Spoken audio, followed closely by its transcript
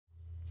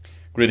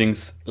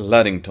Greetings,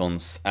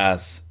 Laddingtons.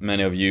 As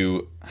many of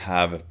you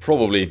have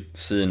probably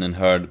seen and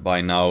heard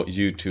by now,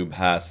 YouTube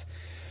has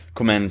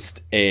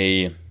commenced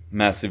a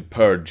massive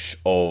purge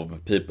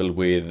of people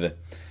with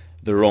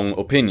the wrong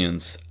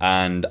opinions,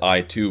 and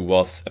I too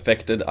was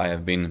affected. I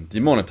have been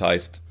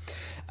demonetized.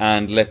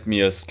 And let me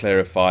just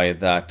clarify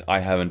that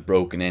I haven't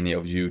broken any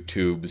of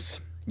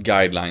YouTube's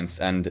guidelines,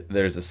 and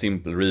there's a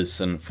simple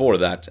reason for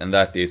that, and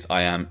that is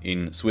I am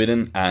in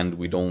Sweden and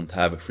we don't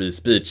have free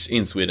speech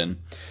in Sweden.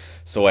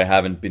 So I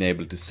haven't been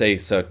able to say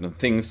certain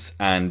things,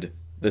 and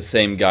the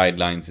same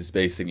guidelines is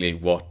basically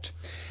what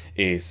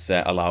is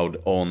allowed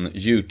on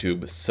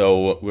YouTube.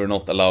 So we're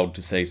not allowed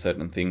to say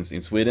certain things in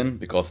Sweden,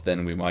 because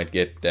then we might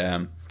get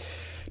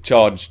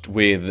charged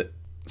with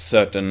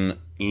certain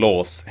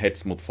laws,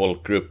 hets mot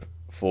folkgrupp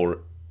for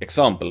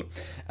example.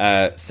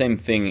 Same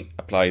thing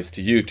applies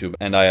to YouTube,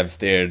 and I have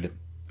steered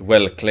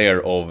well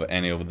clear of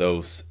any of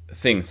those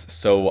things.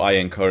 So I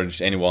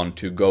encourage anyone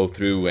to go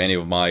through any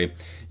of my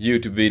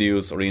YouTube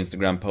videos or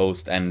Instagram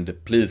posts and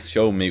please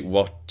show me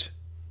what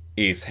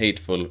is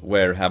hateful.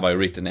 Where have I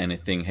written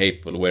anything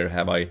hateful? Where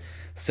have I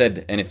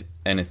said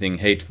anything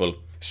hateful?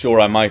 Sure,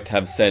 I might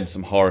have said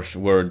some harsh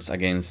words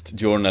against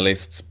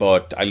journalists,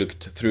 but I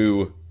looked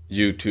through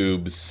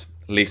YouTube's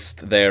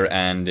list there,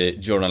 and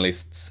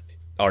journalists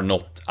are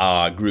not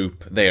a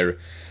group there.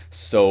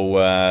 So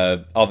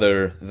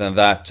other than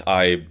that,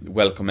 I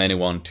welcome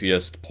anyone to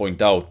just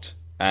point out.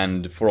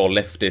 And for all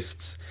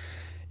leftists,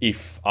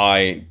 if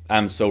I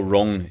am so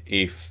wrong,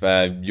 if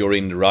you're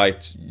in the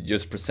right,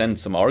 just present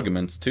some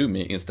arguments to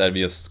me instead of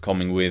just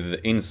coming with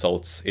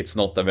insults. It's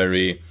not a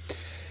very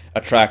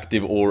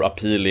attractive or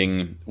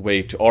appealing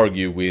way to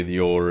argue with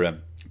your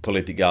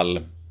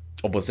political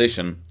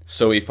opposition.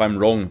 So if I'm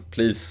wrong,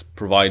 please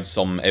provide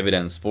some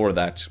evidence for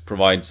that,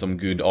 provide some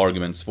good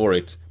arguments for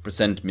it,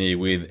 present me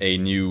with a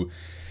new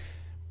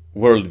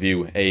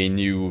worldview, a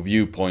new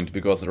viewpoint,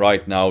 because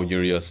right now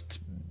you're just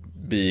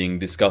being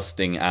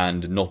disgusting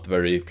and not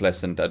very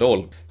pleasant at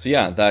all. So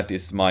yeah, that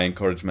is my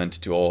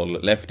encouragement to all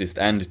leftists.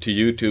 And to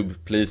YouTube,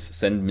 please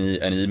send me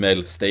an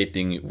email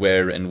stating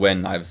where and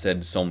when I've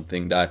said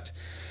something that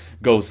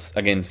goes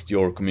against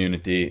your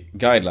community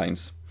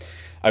guidelines.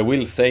 I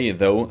will say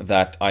though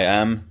that I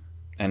am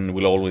and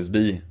will always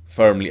be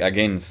firmly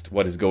against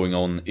what is going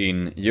on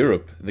in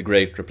Europe, the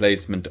great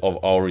replacement of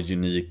our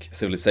unique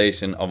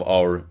civilization, of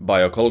our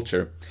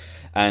bioculture.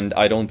 And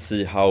I don't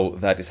see how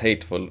that is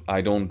hateful.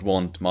 I don't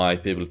want my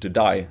people to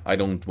die. I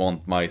don't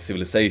want my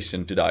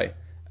civilization to die.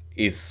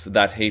 Is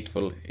that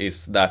hateful?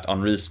 Is that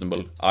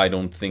unreasonable? I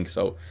don't think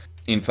so.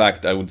 In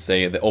fact, I would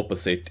say the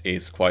opposite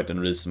is quite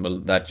unreasonable,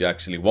 that you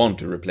actually want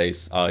to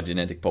replace a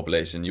genetic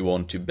population. You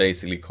want to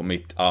basically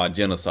commit a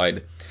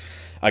genocide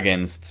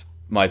against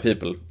my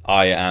people.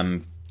 I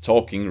am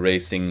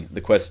raising the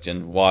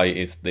question, why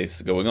is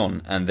this going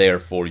on? And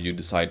therefore you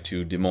decide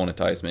to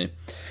demonetize me.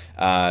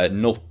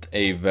 Not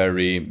a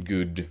very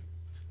good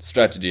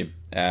strategy.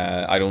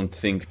 I don't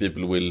think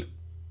people will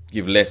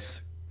give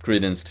less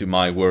credence to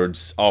my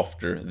words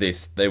after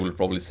this. They will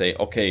probably say,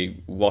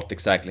 okay, what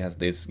exactly has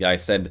this guy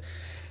said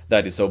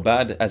that is so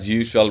bad? As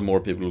usual, more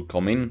people will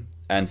come in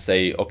and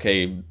say,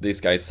 okay, this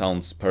guy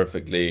sounds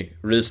perfectly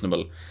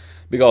reasonable.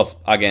 Because,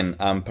 again,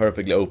 I'm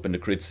perfectly open to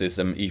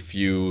criticism. If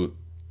you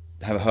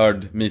have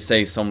heard me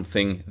say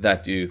something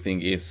that you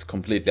think is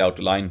completely out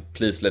of line,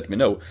 please let me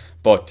know.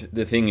 But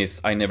the thing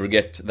is, I never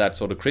get that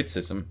sort of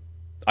criticism.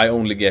 I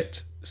only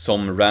get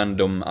some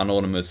random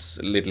anonymous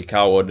little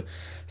coward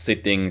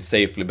sitting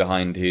safely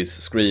behind his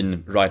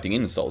screen writing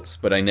insults,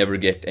 but I never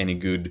get any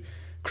good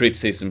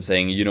criticism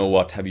saying, you know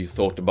what, have you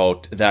thought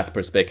about that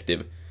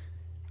perspective?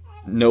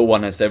 No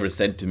one has ever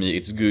said to me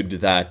it's good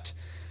that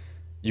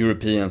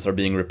Europeans are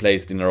being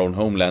replaced in our own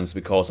homelands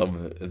because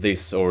of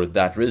this or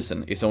that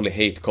reason. It's only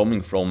hate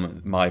coming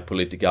from my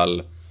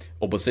political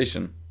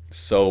opposition.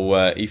 So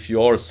if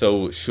you are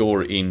so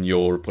sure in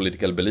your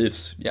political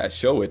beliefs, yeah,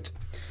 show it.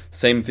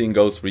 Same thing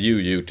goes for you,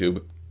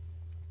 YouTube.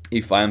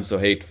 If I am so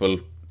hateful,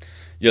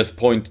 just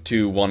point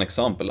to one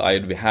example.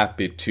 I'd be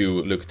happy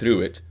to look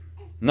through it.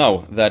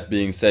 Now, that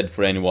being said,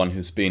 for anyone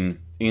who's been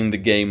in the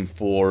game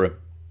for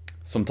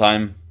some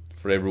time,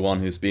 for everyone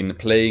who's been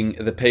playing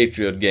the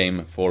Patriot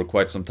game for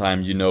quite some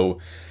time, you know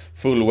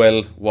full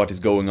well what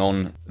is going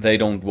on. They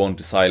don't want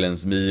to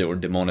silence me or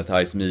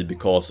demonetize me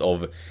because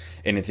of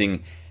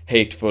anything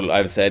hateful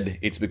I've said.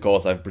 It's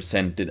because I've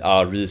presented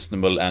a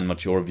reasonable and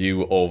mature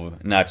view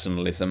of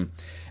nationalism.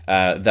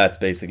 That's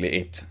basically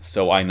it.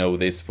 So I know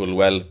this full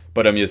well,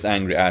 but I'm just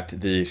angry at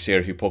the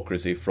sheer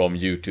hypocrisy from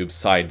YouTube's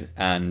side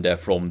and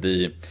from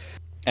the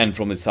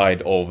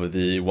side of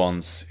the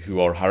ones who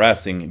are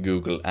harassing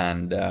Google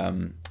and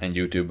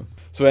YouTube.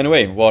 So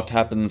anyway, what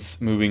happens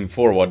moving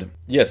forward?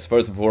 Yes,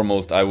 first and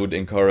foremost, I would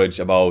encourage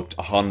about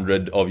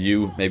 100 of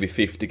you, maybe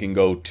 50 can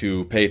go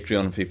to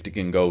Patreon, 50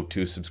 can go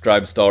to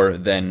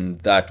Subscribestar, then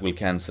that will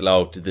cancel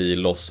out the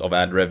loss of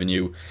ad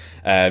revenue.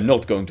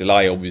 Not going to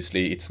lie,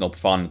 obviously, it's not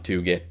fun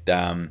to get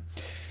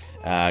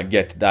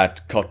get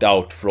that cut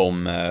out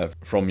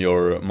from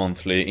your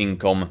monthly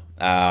income.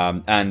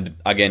 And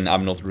again,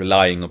 I'm not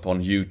relying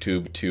upon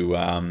YouTube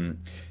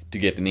to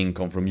get an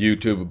income from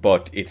YouTube,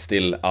 but it's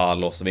still a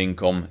loss of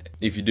income.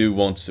 If you do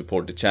want to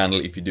support the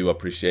channel, if you do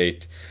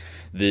appreciate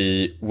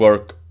the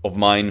work of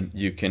mine,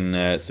 you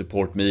can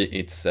support me.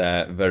 It's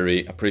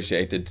very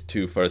appreciated.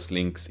 2 first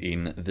links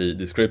in the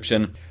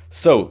description.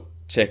 So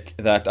check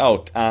that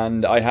out.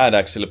 And I had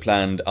actually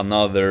planned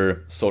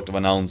another sort of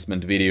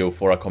announcement video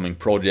for a coming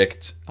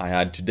project I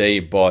had today,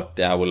 but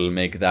I will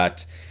make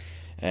that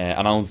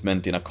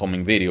announcement in a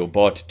coming video.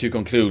 But to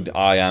conclude,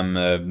 I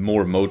am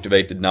more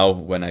motivated now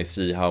when I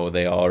see how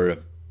they are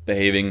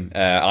behaving.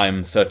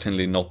 I'm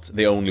certainly not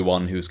the only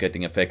one who's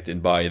getting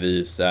affected by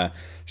these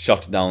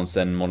shutdowns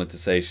and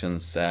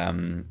monetizations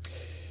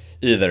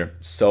either.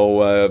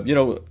 So you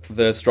know,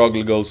 the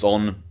struggle goes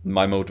on.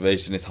 My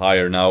motivation is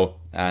higher now,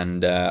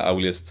 and I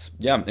will just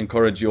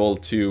encourage you all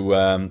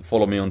to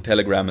follow me on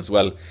Telegram as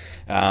well.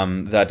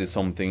 That is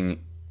something,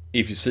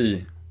 if you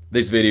see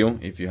this video,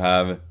 if you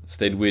have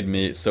stayed with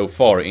me so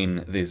far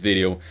in this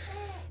video,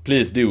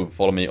 please do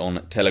follow me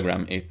on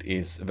Telegram. It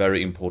is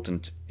very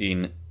important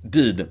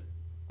indeed.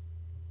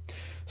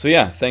 So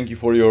yeah, thank you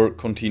for your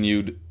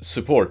continued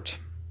support.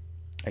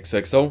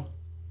 XOXO.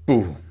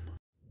 Boo.